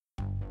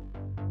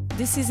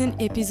This is an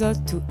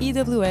episode to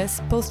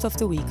EWS Post of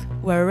the Week,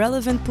 where a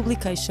relevant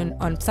publication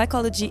on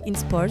psychology in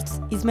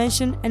sports is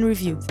mentioned and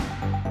reviewed.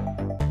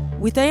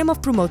 With the aim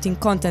of promoting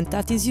content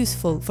that is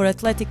useful for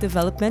athletic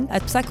development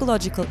at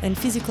psychological and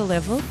physical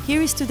level,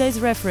 here is today's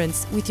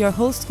reference with your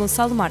host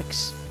Gonçalo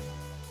Marques.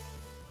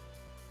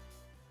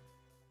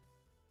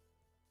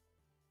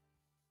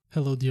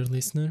 Hello dear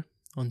listener.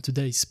 On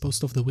today's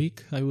Post of the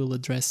Week, I will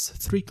address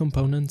 3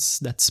 components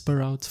that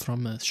spur out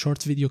from a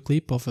short video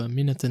clip of 1.5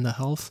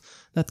 minutes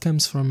that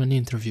comes from an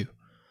interview.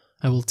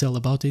 I will tell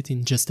about it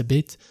in just a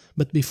bit,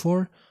 but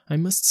before, I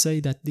must say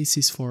that this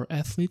is for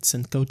athletes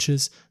and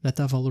coaches that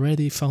have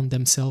already found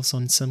themselves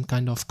on some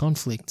kind of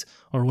conflict,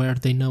 or where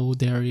they know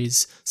there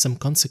is some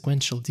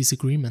consequential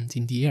disagreement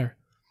in the air.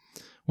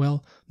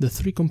 Well, the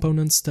 3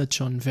 components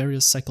touch on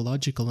various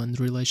psychological and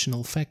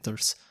relational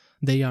factors.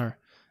 They are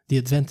the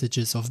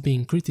advantages of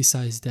being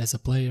criticized as a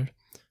player,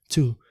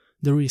 2.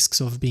 The risks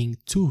of being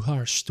too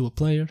harsh to a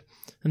player,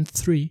 and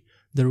 3.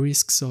 The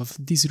risks of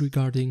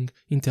disregarding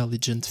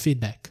intelligent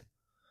feedback.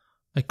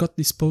 I got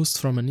this post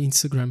from an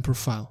Instagram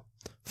profile,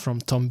 from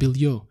Tom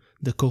Bilyeu,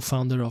 the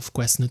co-founder of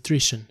Quest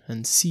Nutrition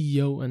and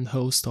CEO and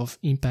host of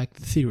Impact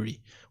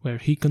Theory, where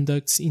he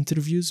conducts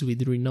interviews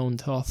with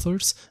renowned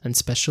authors and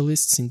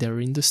specialists in their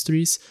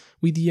industries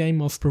with the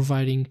aim of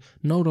providing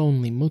not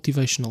only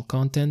motivational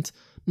content,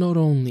 not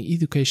only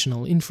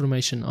educational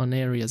information on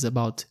areas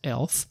about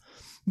health,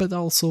 but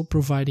also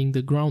providing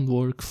the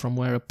groundwork from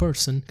where a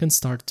person can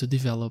start to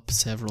develop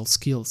several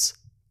skills.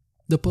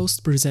 The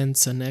post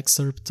presents an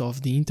excerpt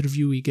of the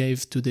interview he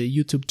gave to the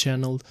YouTube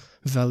channel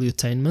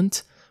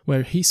Valuetainment,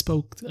 where he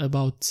spoke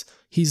about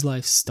his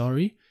life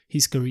story,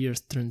 his career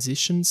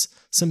transitions,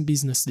 some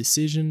business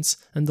decisions,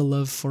 and the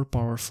love for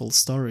powerful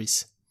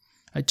stories.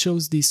 I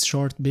chose this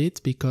short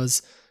bit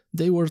because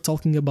they were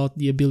talking about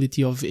the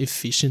ability of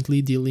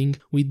efficiently dealing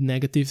with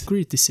negative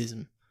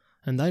criticism,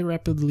 and I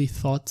rapidly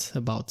thought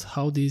about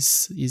how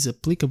this is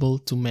applicable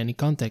to many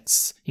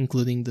contexts,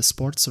 including the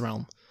sports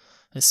realm,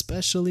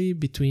 especially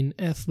between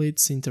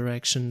athletes'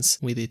 interactions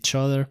with each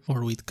other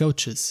or with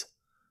coaches.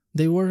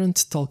 They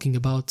weren't talking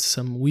about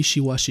some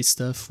wishy-washy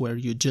stuff where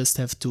you just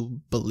have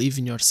to believe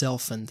in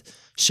yourself and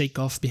shake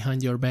off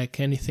behind your back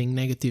anything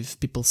negative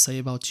people say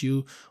about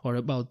you or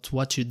about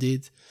what you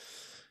did,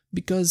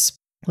 because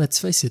let's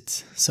face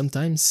it,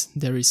 sometimes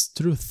there is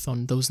truth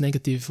on those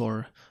negative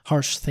or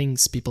harsh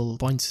things people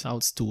point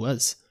out to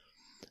us.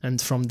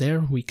 And from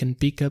there we can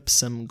pick up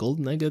some gold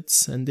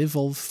nuggets and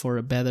evolve for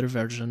a better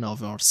version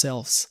of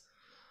ourselves.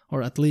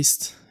 Or at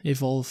least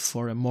evolve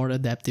for a more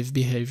adaptive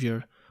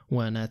behavior,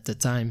 one at a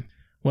time.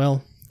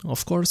 Well,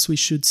 of course we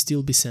should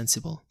still be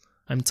sensible.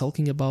 I'm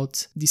talking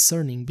about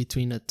discerning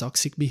between a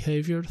toxic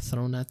behavior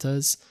thrown at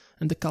us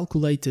and the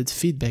calculated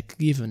feedback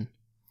given.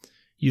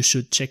 You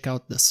should check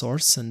out the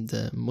source and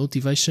the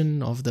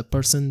motivation of the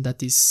person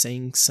that is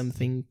saying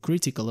something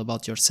critical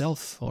about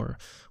yourself or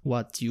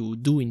what you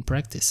do in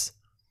practice.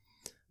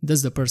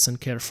 Does the person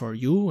care for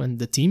you and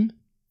the team?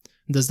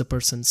 Does the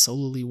person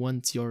solely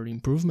want your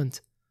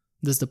improvement?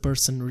 Does the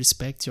person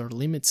respect your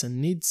limits and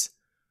needs?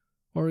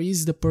 Or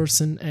is the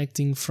person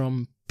acting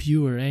from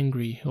pure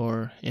anger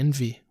or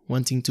envy,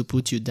 wanting to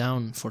put you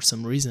down for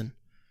some reason?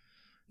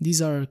 These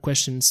are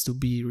questions to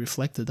be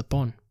reflected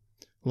upon.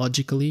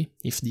 Logically,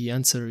 if the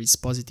answer is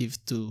positive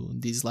to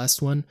this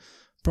last one,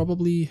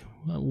 probably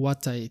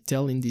what I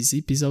tell in this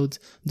episode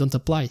don't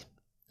apply,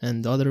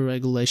 and other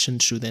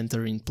regulations should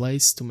enter in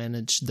place to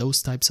manage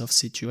those types of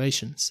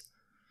situations.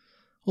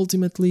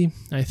 Ultimately,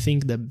 I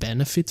think the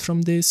benefit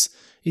from this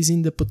is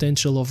in the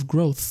potential of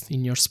growth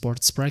in your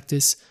sports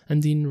practice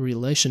and in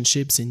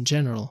relationships in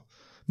general,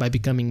 by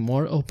becoming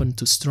more open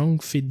to strong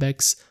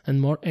feedbacks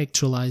and more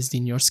actualized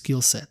in your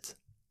skill set.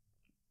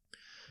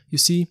 You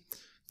see,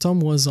 Tom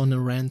was on a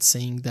rant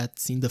saying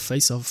that in the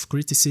face of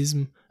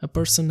criticism, a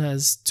person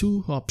has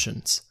 2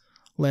 options: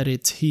 let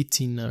it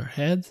hit in her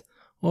head,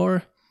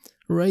 or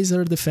raise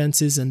her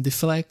defenses and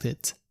deflect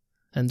it.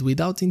 And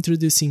without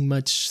introducing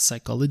much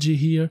psychology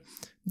here,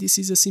 this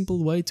is a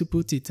simple way to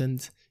put it,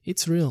 and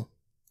it's real.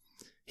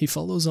 He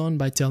follows on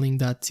by telling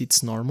that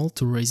it's normal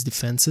to raise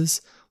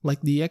defenses, like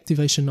the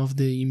activation of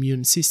the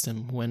immune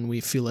system when we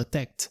feel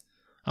attacked.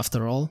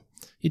 After all,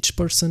 each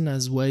person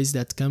has ways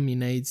that come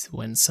in aid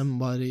when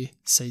somebody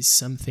says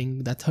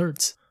something that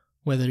hurts,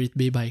 whether it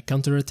be by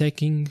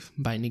counterattacking,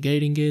 by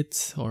negating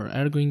it, or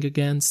arguing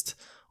against,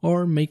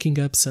 or making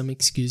up some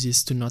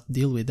excuses to not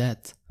deal with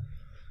that.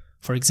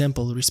 For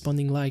example,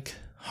 responding like,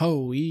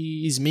 "Oh,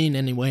 he is mean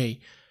anyway.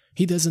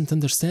 He doesn't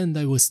understand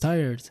I was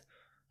tired.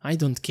 I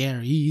don't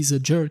care, he is a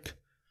jerk."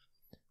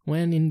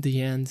 When in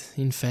the end,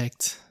 in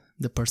fact,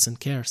 the person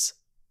cares.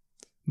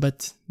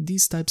 But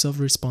these types of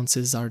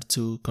responses are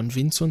to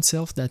convince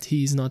oneself that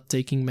he is not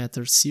taking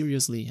matters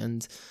seriously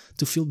and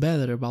to feel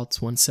better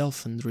about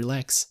oneself and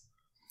relax.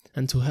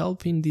 And to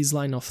help in this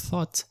line of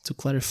thought, to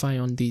clarify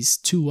on these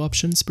 2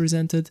 options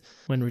presented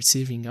when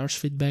receiving harsh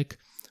feedback,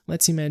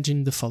 let's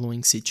imagine the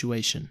following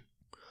situation.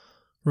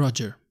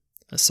 Roger,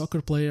 A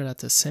soccer player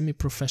at a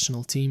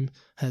semi-professional team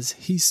has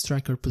his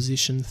striker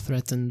position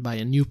threatened by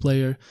a new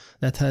player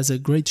that has a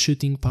great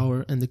shooting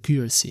power and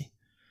accuracy.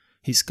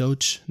 His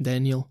coach,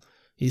 Daniel,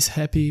 is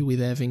happy with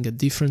having a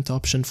different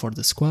option for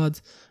the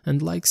squad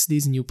and likes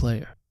this new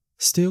player.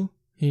 Still,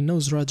 he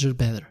knows Roger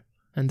better,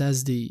 and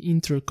as the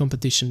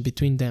inter-competition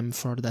between them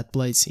for that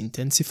place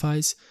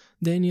intensifies,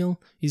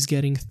 Daniel is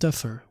getting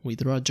tougher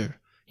with Roger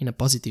in a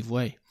positive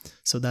way,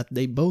 so that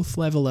they both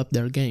level up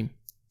their game.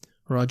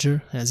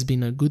 Roger has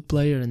been a good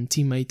player and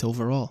teammate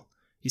overall.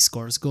 He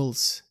scores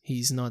goals, he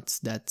is not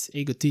that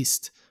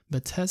egotist,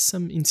 but has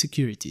some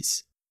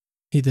insecurities.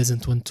 He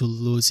doesn't want to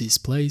lose his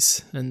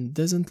place and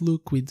doesn't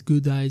look with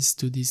good eyes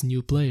to this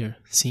new player,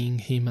 seeing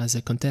him as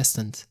a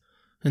contestant.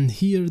 And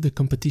here the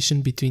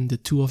competition between the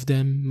two of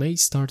them may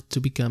start to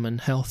become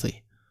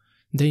unhealthy.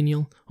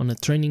 Daniel, on a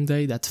training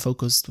day that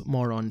focused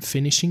more on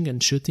finishing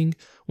and shooting,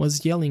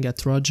 was yelling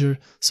at Roger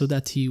so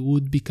that he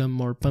would become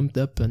more pumped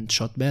up and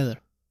shot better.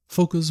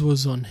 Focus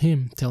was on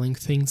him, telling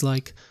things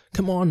like,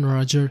 "Come on,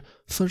 Roger,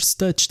 first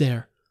touch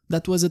there,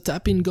 that was a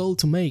tap-in goal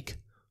to make,"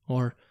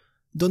 or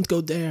 "Don't go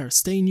there,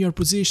 stay in your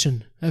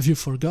position, have you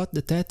forgot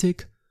the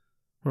tactic?"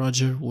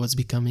 Roger was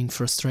becoming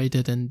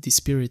frustrated and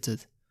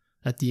dispirited.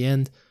 At the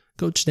end,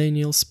 Coach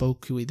Daniel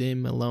spoke with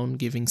him alone,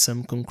 giving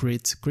some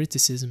concrete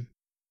criticism.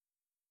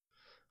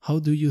 How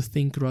do you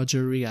think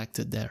Roger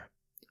reacted there?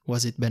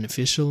 Was it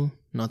beneficial?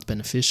 Not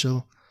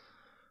beneficial?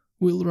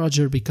 Will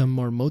Roger become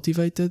more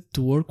motivated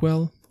to work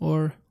well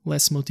or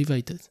less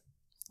motivated?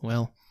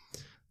 Well,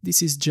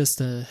 this is just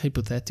a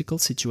hypothetical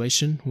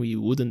situation, we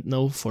wouldn't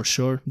know for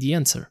sure the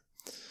answer.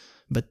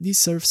 But this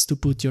serves to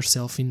put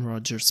yourself in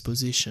Roger's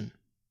position.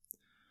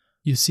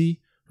 You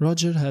see,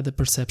 Roger had a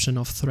perception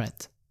of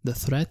threat. The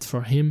threat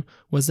for him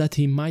was that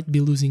he might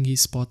be losing his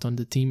spot on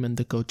the team and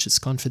the coach's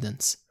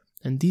confidence.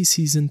 And this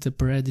isn't a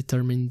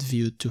predetermined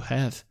view to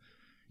have.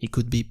 He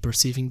could be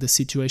perceiving the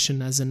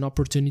situation as an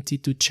opportunity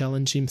to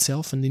challenge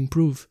himself and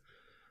improve,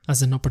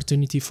 as an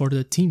opportunity for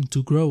the team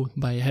to grow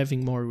by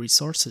having more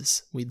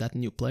resources with that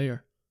new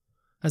player,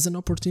 as an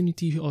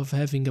opportunity of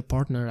having a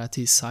partner at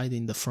his side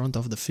in the front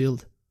of the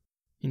field.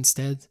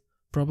 Instead,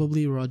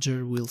 probably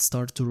Roger will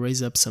start to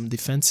raise up some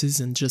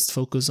defenses and just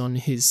focus on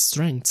his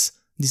strengths,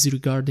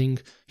 disregarding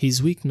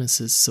his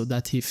weaknesses so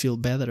that he feel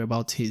better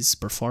about his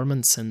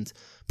performance and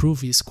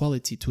prove his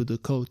quality to the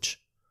coach.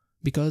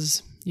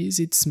 Because is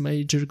its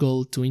major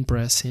goal to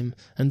impress him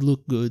and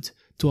look good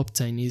to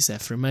obtain his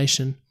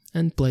affirmation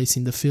and place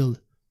in the field.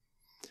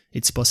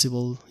 It's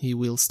possible he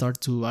will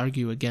start to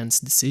argue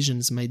against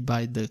decisions made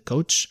by the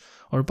coach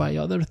or by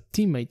other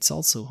teammates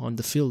also on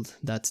the field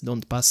that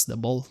don't pass the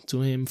ball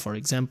to him, for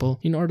example,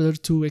 in order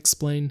to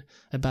explain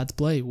a bad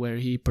play where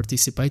he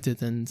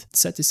participated and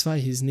satisfy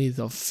his need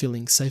of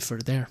feeling safer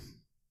there.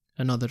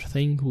 Another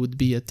thing would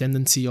be a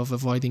tendency of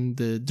avoiding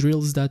the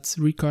drills that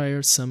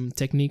require some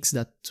techniques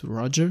that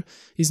Roger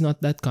is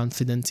not that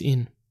confident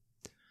in.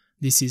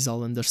 This is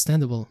all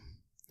understandable,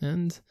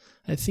 and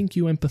I think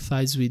you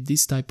empathize with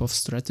this type of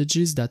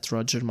strategies that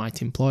Roger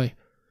might employ.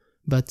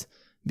 But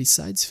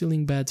besides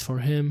feeling bad for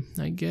him,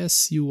 I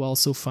guess you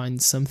also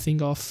find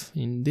something off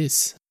in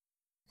this.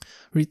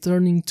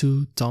 Returning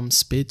to Tom's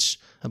speech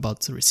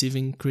about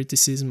receiving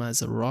criticism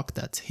as a rock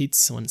that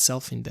hits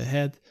oneself in the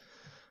head,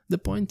 the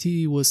point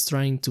he was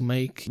trying to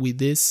make with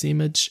this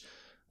image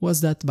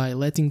was that by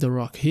letting the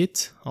rock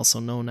hit, also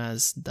known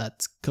as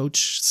that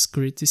coach's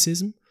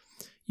criticism,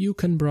 you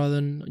can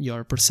broaden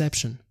your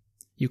perception.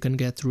 You can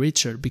get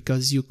richer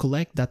because you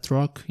collect that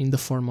rock in the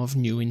form of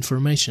new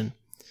information,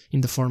 in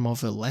the form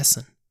of a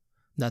lesson.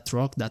 That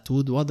rock that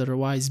would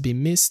otherwise be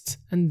missed,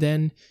 and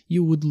then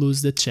you would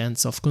lose the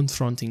chance of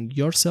confronting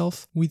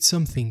yourself with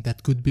something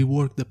that could be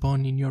worked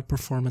upon in your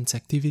performance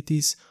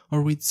activities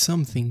or with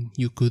something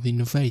you could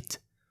innovate.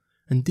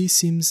 And this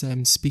seems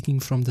I'm speaking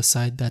from the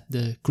side that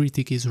the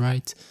critic is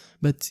right,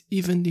 but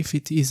even if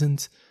it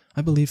isn't,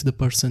 I believe the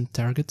person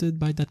targeted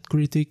by that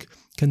critic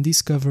can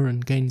discover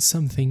and gain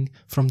something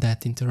from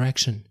that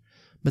interaction,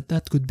 but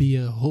that could be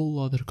a whole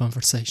other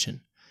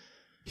conversation.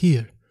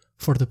 Here,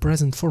 for the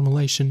present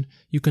formulation,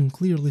 you can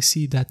clearly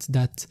see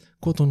that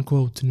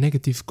quote-unquote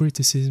negative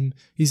criticism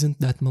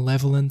isn't that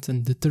malevolent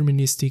and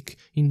deterministic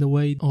in the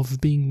way of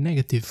being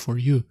negative for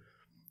you.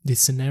 This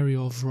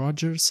scenario of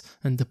Rogers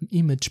and the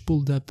image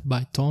pulled up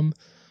by Tom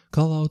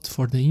call out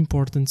for the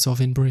importance of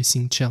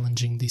embracing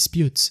challenging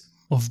disputes,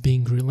 of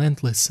being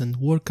relentless and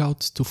work out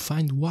to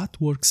find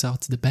what works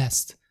out the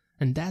best.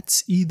 And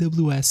that's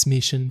EWS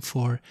mission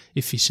for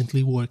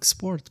Efficiently Work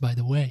Sport, by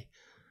the way.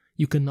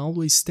 You can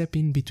always step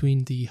in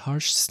between the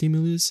harsh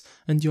stimulus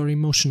and your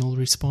emotional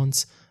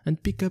response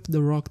and pick up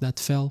the rock that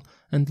fell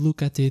and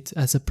look at it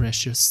as a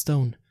precious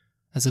stone,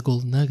 as a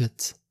gold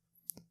nugget.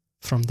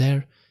 From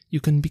there, you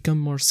can become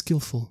more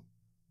skillful,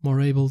 more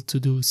able to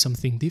do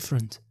something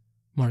different,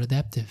 more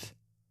adaptive,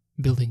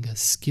 building a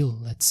skill,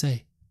 let's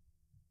say.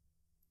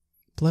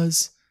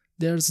 Plus,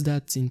 there's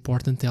that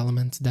important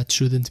element that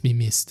shouldn't be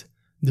missed,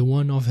 the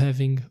one of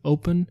having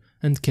open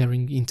and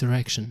caring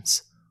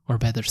interactions, or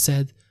better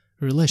said,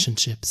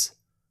 relationships.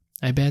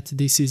 I bet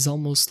this is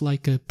almost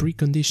like a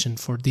precondition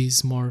for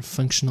these more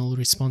functional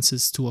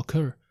responses to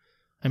occur.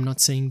 I'm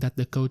not saying that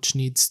the coach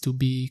needs to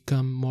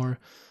become more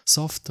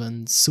soft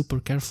and super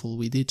careful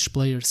with each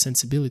player's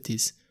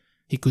sensibilities.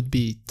 He could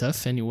be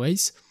tough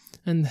anyways,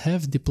 and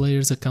have the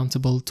players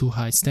accountable to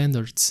high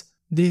standards.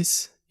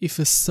 This, if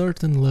a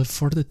certain love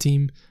for the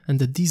team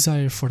and a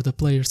desire for the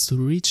players to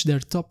reach their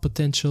top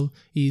potential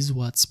is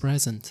what's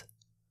present.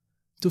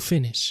 To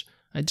finish,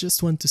 I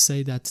just want to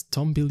say that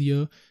Tom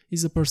Bilyeu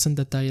is a person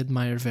that I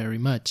admire very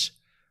much.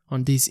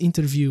 On this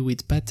interview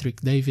with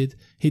Patrick David,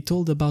 he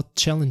told about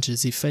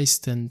challenges he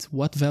faced and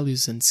what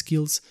values and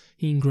skills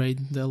he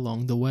ingrained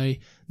along the way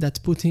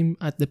that put him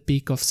at the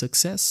peak of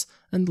success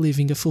and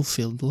living a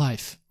fulfilled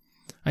life.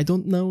 I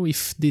don't know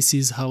if this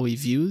is how he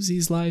views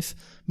his life,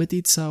 but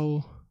it's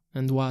how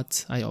and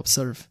what I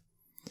observe.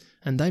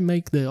 And I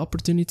make the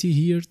opportunity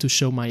here to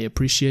show my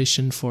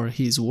appreciation for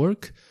his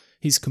work,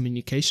 his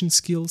communication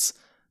skills,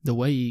 the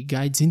way he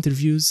guides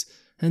interviews,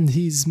 and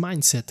his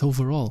mindset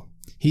overall.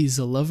 He is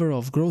a lover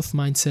of growth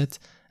mindset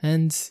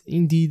and,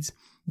 indeed,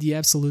 the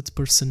absolute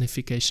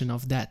personification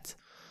of that.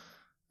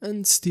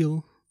 And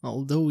still,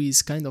 although he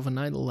is kind of an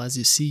idol as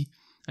you see,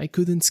 I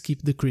couldn't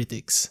skip the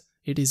critics.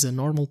 It is a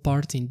normal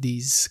part in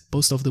these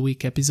Post of the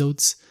Week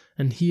episodes,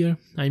 and here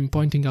I'm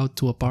pointing out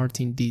to a part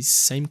in this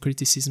same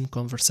criticism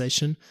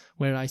conversation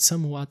where I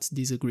somewhat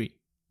disagree.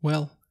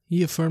 Well,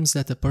 he affirms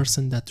that a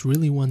person that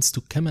really wants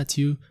to come at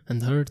you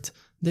and hurt,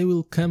 they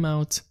will come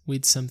out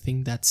with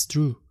something that's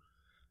true.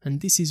 And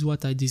this is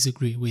what I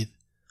disagree with.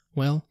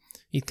 Well,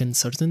 it can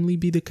certainly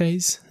be the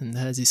case, and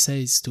as he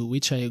says, to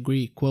which I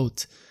agree,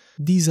 quote,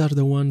 "These are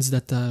the ones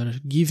that are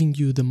giving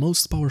you the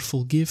most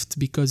powerful gift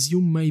because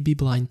you may be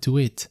blind to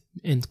it,"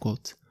 end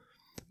quote.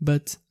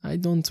 But I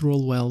don't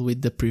roll well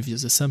with the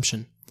previous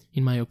assumption.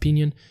 In my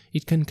opinion,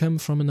 it can come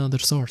from another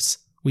source,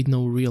 with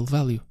no real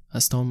value,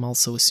 as Tom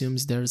also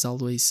assumes there's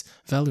always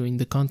value in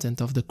the content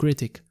of the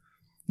critic.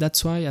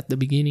 That's why at the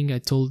beginning I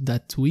told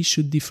that we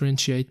should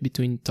differentiate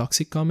between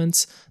toxic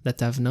comments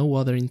that have no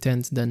other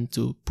intent than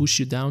to push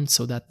you down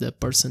so that the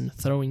person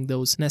throwing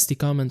those nasty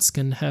comments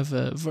can have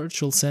a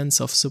virtual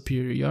sense of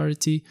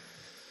superiority,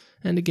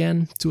 and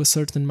again, to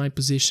ascertain my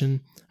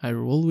position, I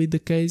roll with the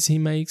case he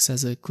makes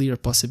as a clear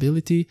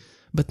possibility,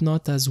 but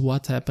not as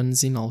what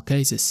happens in all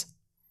cases.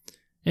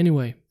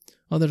 Anyway,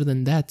 other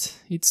than that,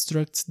 it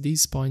struck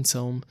these points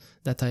home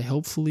that I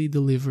hopefully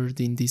delivered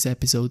in these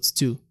episodes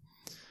too.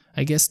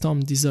 I guess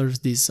Tom deserves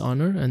this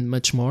honor and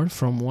much more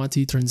from what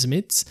he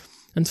transmits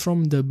and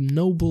from the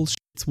no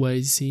bullshit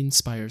ways he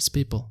inspires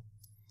people.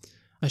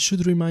 I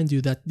should remind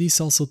you that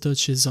this also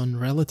touches on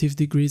relative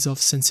degrees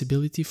of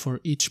sensibility for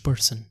each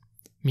person,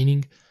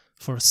 meaning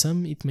for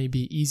some it may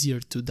be easier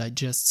to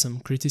digest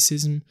some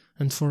criticism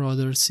and for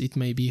others it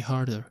may be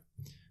harder.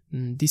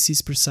 And this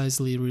is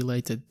precisely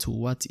related to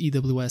what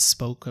EWS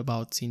spoke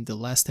about in the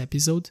last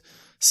episode,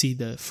 see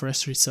the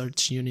Fresh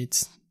Research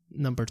Unit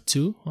number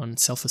 2 on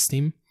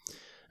self-esteem,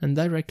 and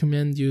I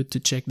recommend you to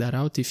check that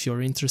out if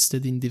you're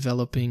interested in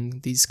developing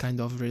these kind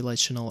of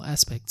relational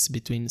aspects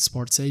between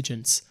sports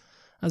agents,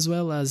 as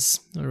well as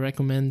I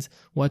recommend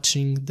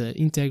watching the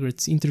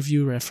Integrate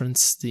interview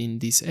referenced in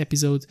this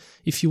episode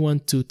if you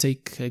want to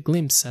take a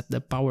glimpse at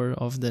the power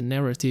of the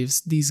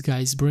narratives these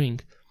guys bring.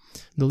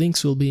 The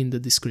links will be in the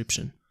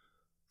description.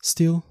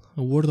 Still,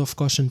 a word of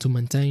caution to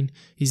maintain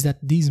is that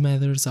these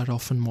matters are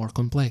often more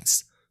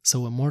complex,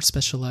 so a more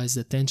specialized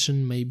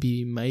attention may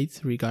be made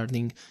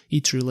regarding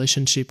each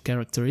relationship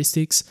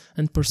characteristics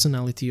and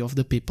personality of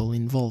the people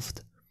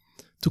involved.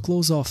 To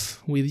close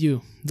off with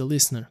you, the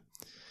listener,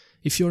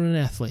 if you're an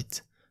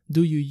athlete,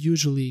 do you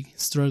usually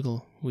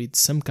struggle with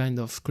some kind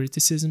of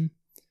criticism?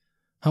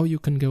 How you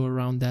can go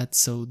around that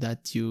so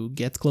that you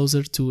get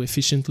closer to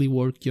efficiently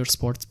work your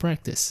sport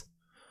practice?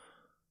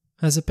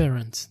 As a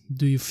parent,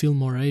 do you feel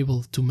more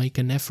able to make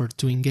an effort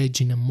to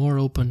engage in a more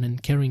open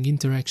and caring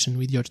interaction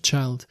with your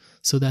child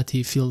so that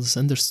he feels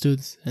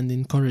understood and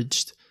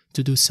encouraged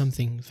to do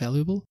something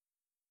valuable?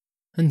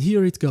 And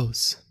here it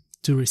goes,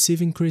 to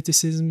receiving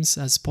criticisms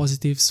as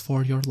positives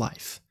for your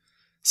life.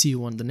 See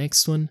you on the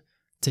next one.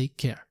 Take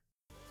care.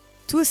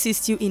 To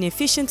assist you in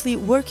efficiently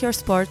work your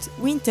sport,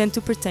 we intend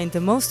to pertain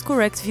the most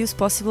correct views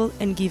possible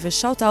and give a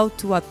shout out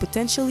to what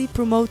potentially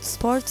promotes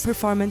sports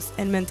performance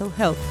and mental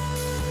health.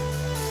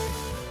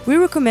 We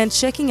recommend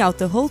checking out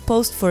the whole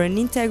post for an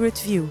integrate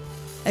view.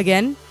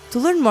 Again, to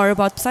learn more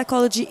about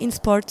psychology in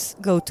sports,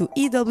 go to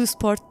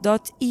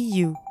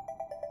ewsport.eu.